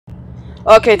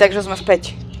OK, takže sme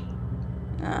späť.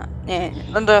 Nie,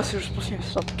 len to ja si už spustím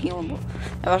stopky, lebo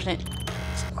ja vážne...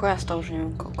 Ja z toho už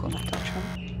neviem koľko natáčam.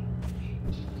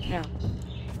 Ja.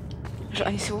 Že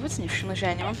ani si vôbec nevšimli, že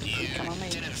ja nemám tu klika, máme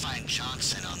ich.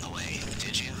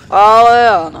 Ale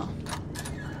áno.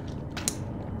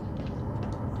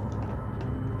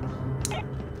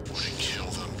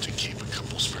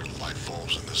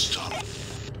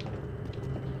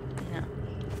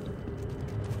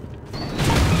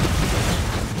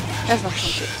 Ja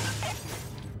značím si.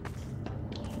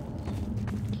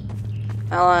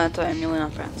 Ale to je milá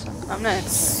práca. A mne je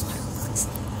to neviem.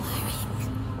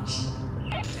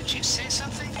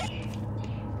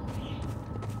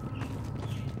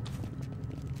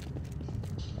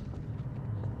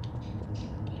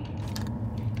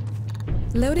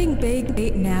 Loading bay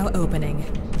gate now opening.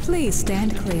 Please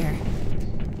stand clear.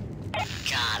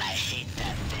 God, I hate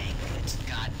that thing. It's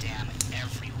goddamn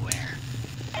everywhere.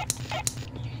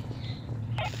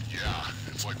 Yeah,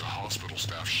 it's like the hospital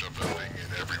staff shoved that thing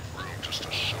in every room just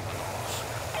to show it off.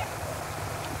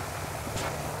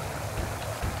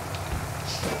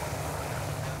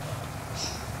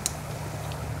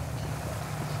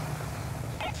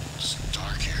 It's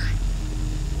dark here.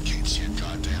 Can't see a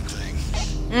goddamn thing.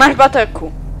 Máš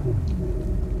baterku.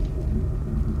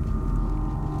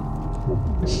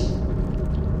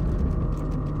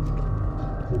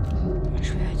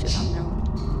 Švíhajte za mňou.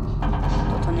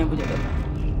 Toto nebude dobré.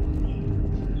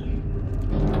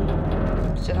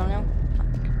 Ste za mňou?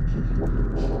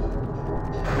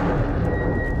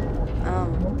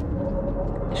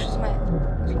 Ešte sme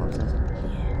zlou cestou.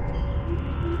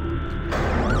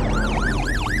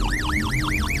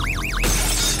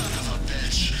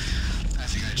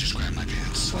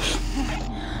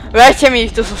 Verte mi,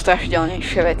 tu sú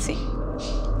strašidelnejšie veci.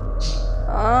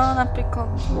 Napríklad...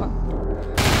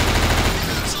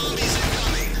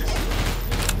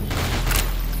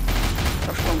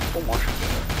 Trošku mu pomôžem.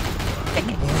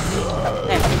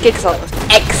 Neviem, keks, ale proste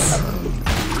X!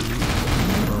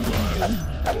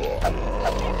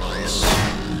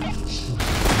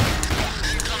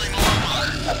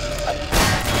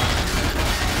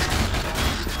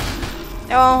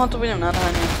 Jo, ho tu budem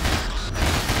nadháňať.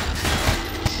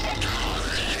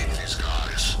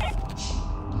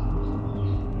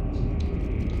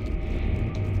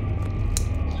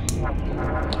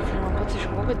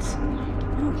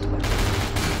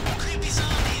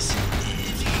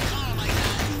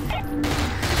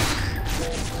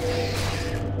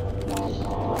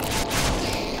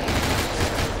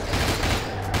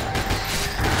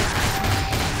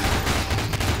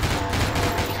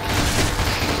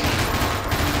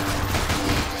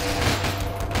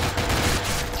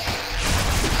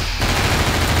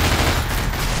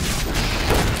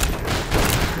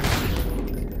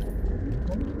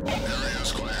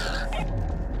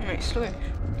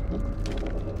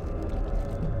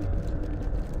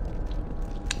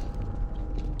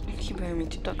 Chýbajú mi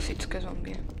tie toxické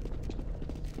zombie.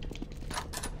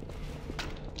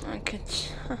 A keď...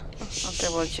 A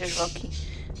to bol tiež veľký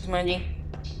zmedí.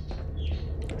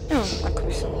 No, ako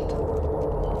by som to...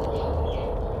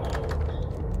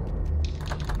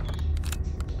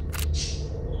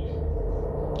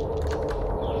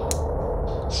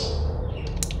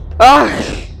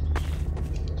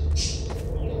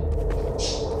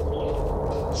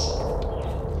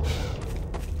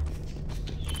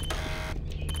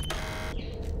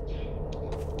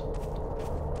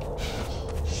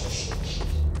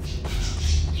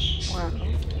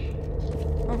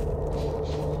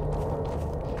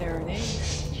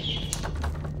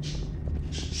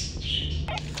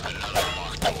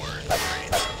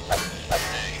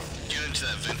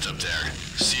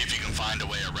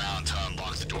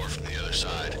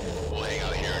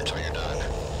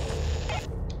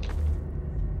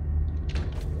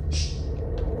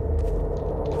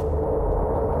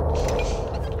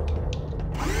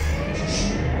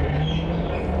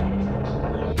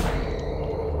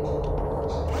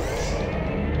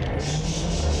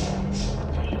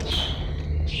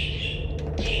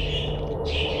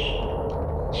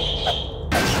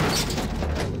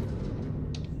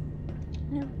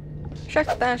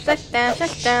 Shutdown,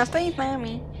 stay by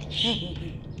me.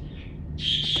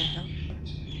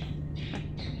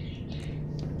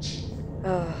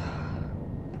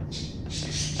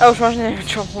 Ja už možno neviem,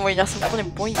 čo hovoriť, ja sa úplne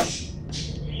bojím.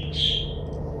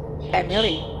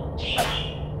 Emily.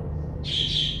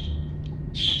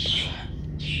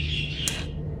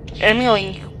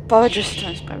 Emily, povedz, že si to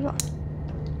nespravila.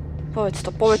 Povedz, že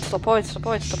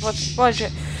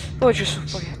sú v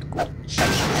poriadku. Ja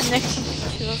nechcem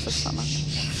byť zase sama.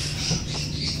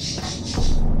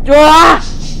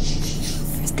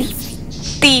 Steve!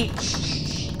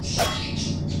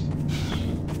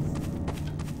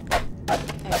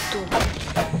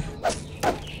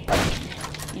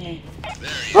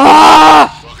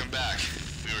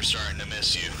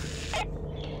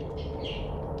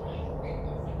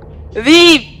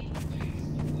 Vy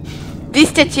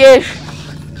ste tiež.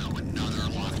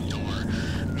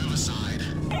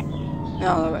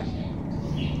 No, dobre.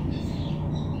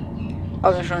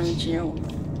 Ale že oni ti neumú.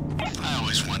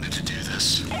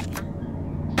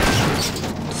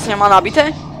 Si nemá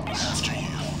nabité?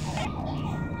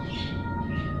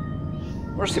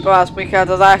 Už si po vás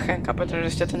prichádza záchranka,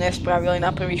 pretože ste to nespravili na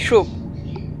prvý šup.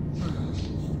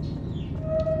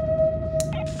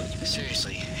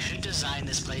 Seriously, who designed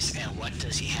this place and what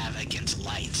does he have against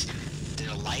lights?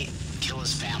 Did a light kill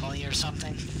his family or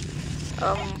something?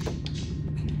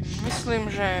 Myslím,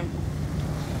 že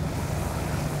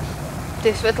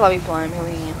tie svetla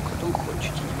vyplámili nejakú duchu,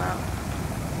 určite nemá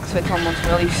k svetlom moc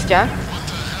veľký vzťah.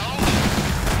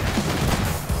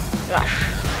 Až.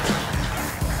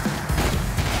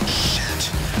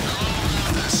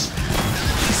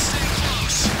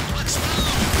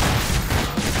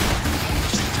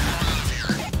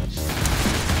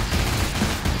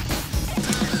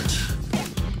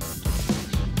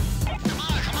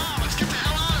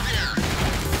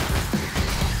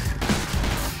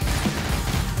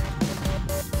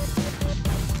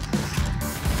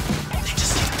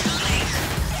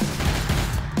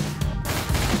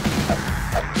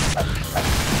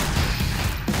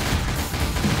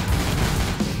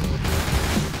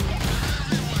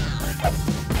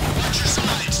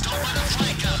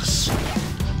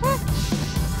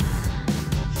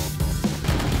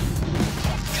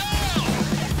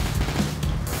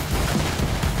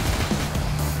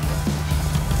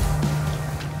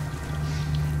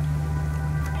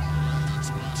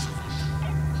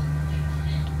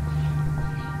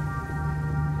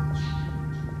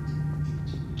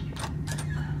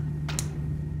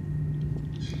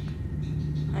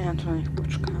 Ja to nech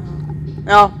počkám.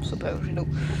 No, super, už idú.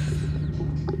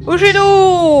 Už idú!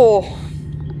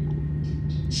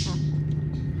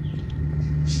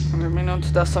 Minút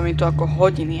dá sa mi to ako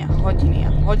hodiny a hodiny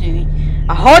a hodiny.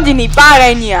 A hodiny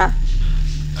párenia!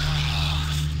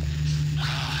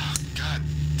 God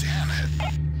damn it.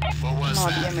 What was No,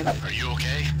 that? Are you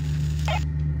okay?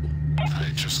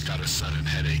 I just got a sudden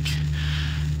headache.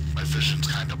 My vision's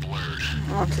kind of blurred.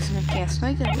 No, ty si mi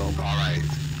jasno ide dlho. Alright,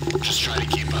 just try to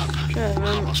keep up.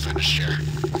 We're almost finished here.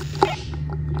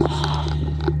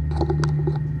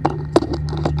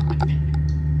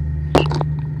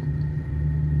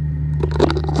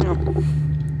 No.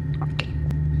 Okej.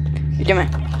 Ideme.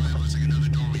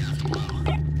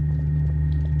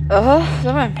 Aha,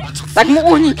 dobre. Tak mu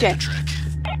uhnite.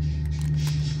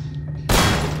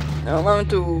 No, máme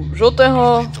tu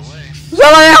žltého,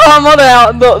 zeleného a modrého.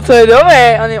 No, to je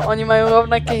dobré. Oni majú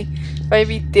rovnaké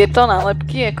baby tieto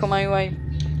nálepky, ako majú aj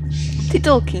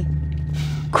titulky.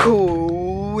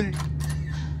 Cool.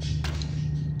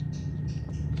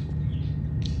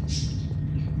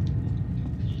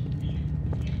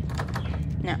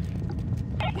 No.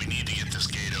 We need to get this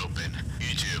gate open.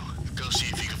 You two, go see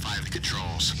if you can find the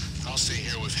controls. I'll stay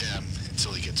here with him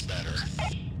until he gets better.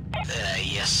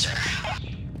 Yes, sir.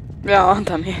 Ja, on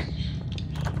tam je.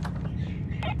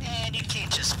 And you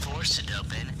can't just force it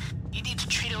open. You need to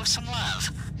treat it with some love.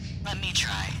 Let me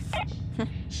try.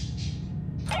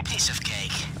 Piece of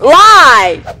cake.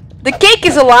 Lie! The cake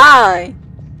is a lie!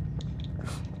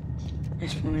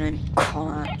 Nespomínaj mi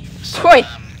koláč. Svoj!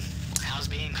 How's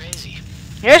being crazy?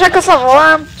 Vieš, ako sa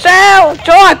volám?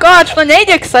 Čo ako? Čo to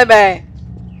nejde k sebe?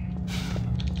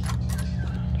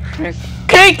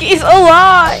 Cake is a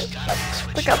lie!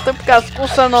 Taká trpká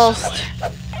skúsenosť.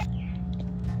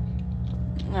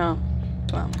 No,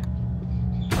 tu máme.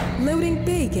 Loading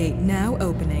bay gate now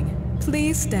opening.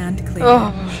 Please stand clear.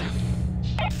 Oh, bože.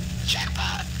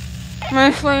 Jackpot.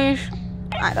 Myslíš?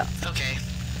 I don't. Okay,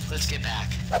 let's get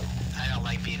back. I don't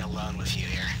like being alone with you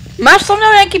here. Máš so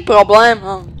mnou nejaký problém?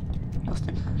 No,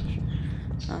 vlastne máš.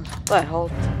 No, to je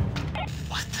hold.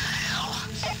 What the hell?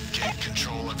 Get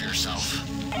control of yourself.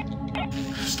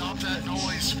 Stop that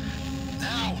noise.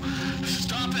 Now!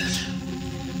 Stop it!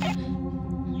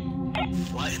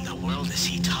 What in the world is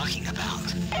he talking about?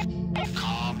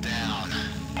 Calm down.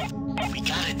 We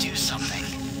gotta do something.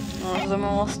 No, to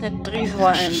mám vlastne 3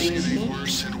 zlé endingy.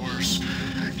 Worse and worse.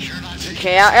 You're not Ok,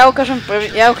 ja ukážem prvý,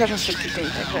 ja ukážem všetky 3,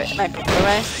 takže najprv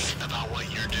prvé. about what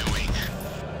you're doing.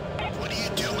 What are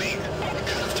you doing? You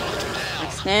could have talked him down.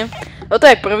 Jasne. Toto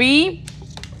je prvý.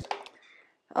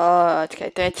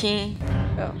 Čakaj, tretí.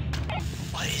 Jo.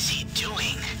 What is he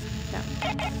doing? Ja.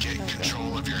 Get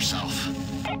control of yourself.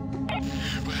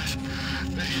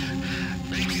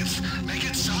 Make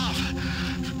it stop.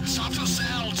 Stop those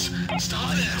sounds.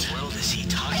 Stop What in it. the world is he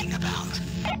talking about?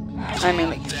 I'm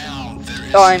Emily. Down. There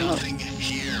is Oh, I'm nothing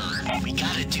here. We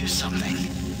gotta do something.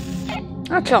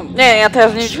 A čo? Nie, ja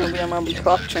teraz nič nebudem robiť,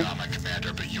 chlapče.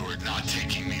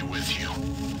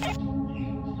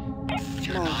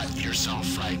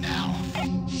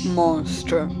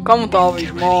 Monster. Komu to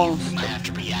hovoríš? Monster.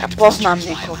 Ja poznám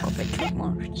niekoľko pekných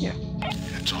monštier.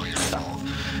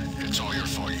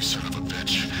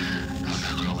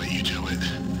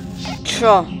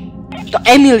 Čo? To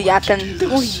Emilia, ten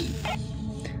druhý.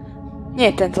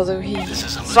 Nie tento druhý.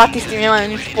 SWATy s tým nemajú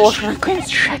nič spoločné, nakoniec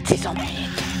všetci zomriete.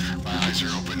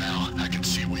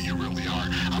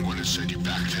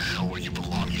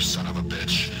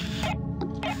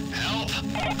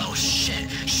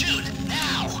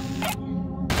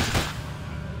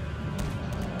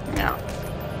 No.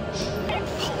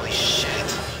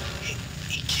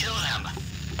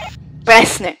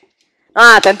 Presne. No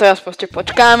a tento raz proste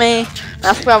počkáme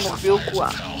na správnu chvíľku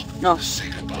a no.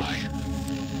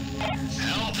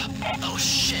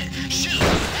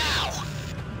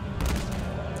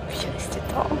 Videli ste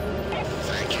to?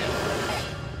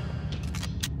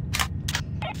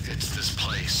 It's this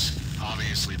place.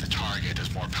 Obviously the target is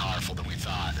more powerful than we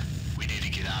thought. We need to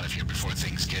get out of here before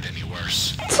things get any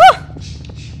worse. Co?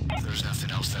 There's nothing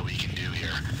else that we can do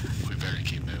here. We better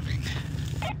keep moving.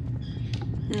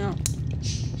 No.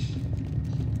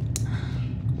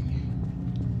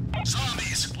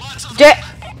 Zombies! Lots of Gdzie?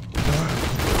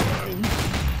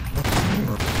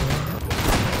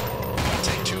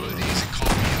 Take 2 of these and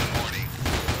call me in the morning.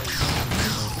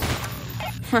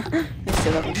 Nie ste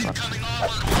dobrý chlap.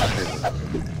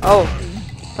 Oh.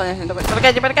 To nie som dobrý.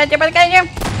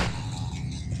 Počkajte.